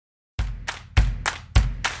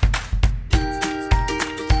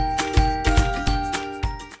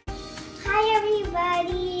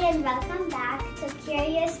and welcome back to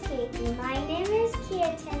Curious Katie. My name is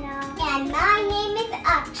Kirtana. And my name is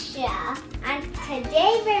Aksha. And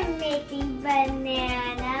today we're making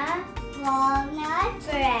banana Walnut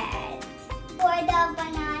bread. For the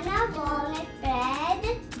banana walnut bread,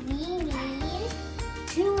 we need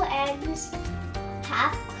 2 eggs,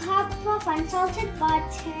 half cup of unsalted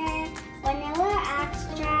butter, vanilla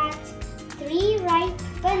extract, 3 ripe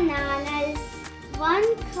bananas,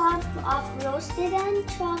 1 cup of roasted and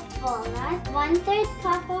chopped walnut, 1/3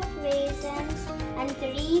 cup of raisins, and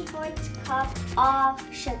 3/4 cup of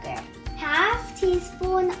sugar. Half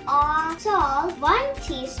teaspoon of salt, 1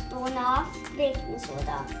 teaspoon of baking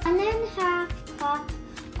soda, 1.5 cup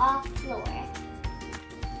of flour.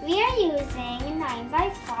 We are using 9 by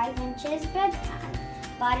 5 inches bread pan.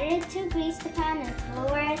 Butter to grease the pan and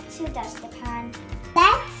flour to dust the pan.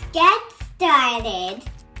 Let's get started.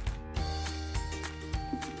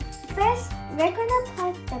 First, we're gonna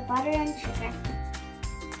put the butter and sugar.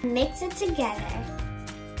 Mix it together.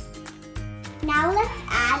 Now let's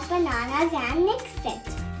add bananas and mix it.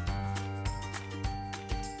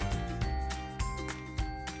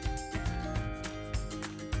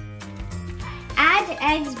 Add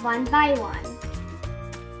eggs 1 by 1.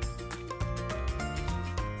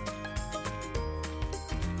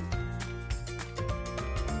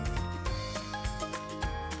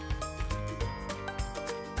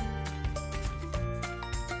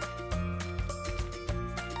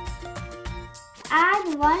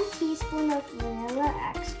 Add 1 teaspoon of vanilla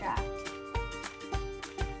extract.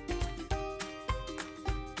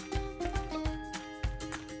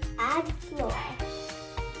 Add flour.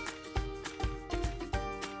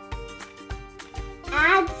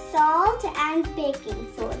 Add salt and baking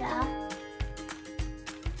soda.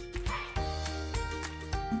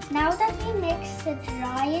 Now that we mix the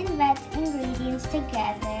dry and wet ingredients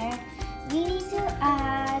together, we need to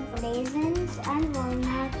add raisins and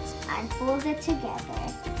walnuts and fold it together.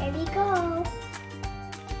 Here we go.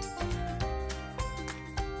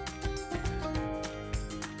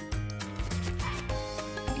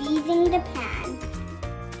 Greasing the pan.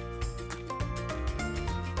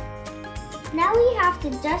 Now we have to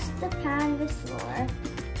dust the pan with flour.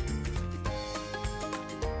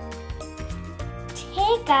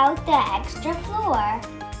 Take out the extra flour.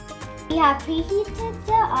 We have preheated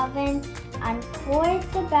the oven and poured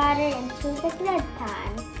the batter into the bread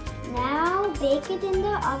pan. Now bake it in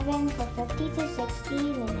the oven for 50 to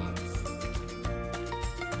 60 minutes.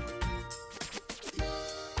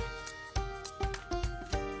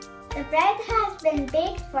 The bread has been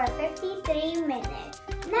baked for 53 minutes.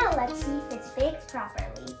 Now let's see if it's baked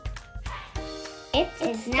properly. It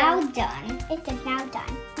is now done.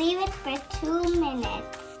 Leave it for 2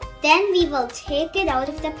 minutes. Then we will take it out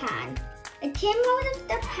of the pan. It came out of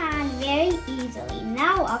the pan very easily.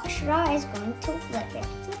 Now Akshara is going to flip it.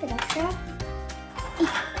 Flip it, Akshara.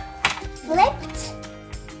 Flipped.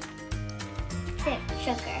 Sip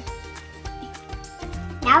sugar.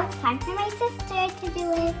 Now it's time for my sister to do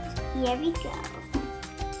it. Here we go.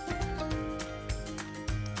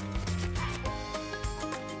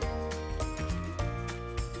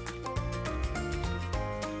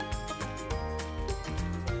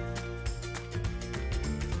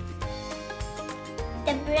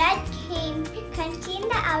 The bread came crunchy in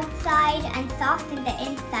the outside and soft in the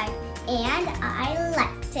inside, and I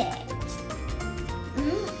liked it.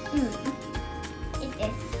 It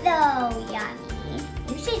is so yummy.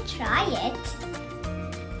 You should try it.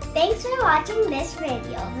 Thanks for watching this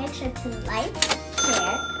video. Make sure to like,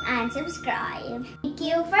 share, and subscribe. Thank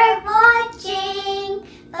you for watching.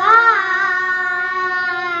 Bye.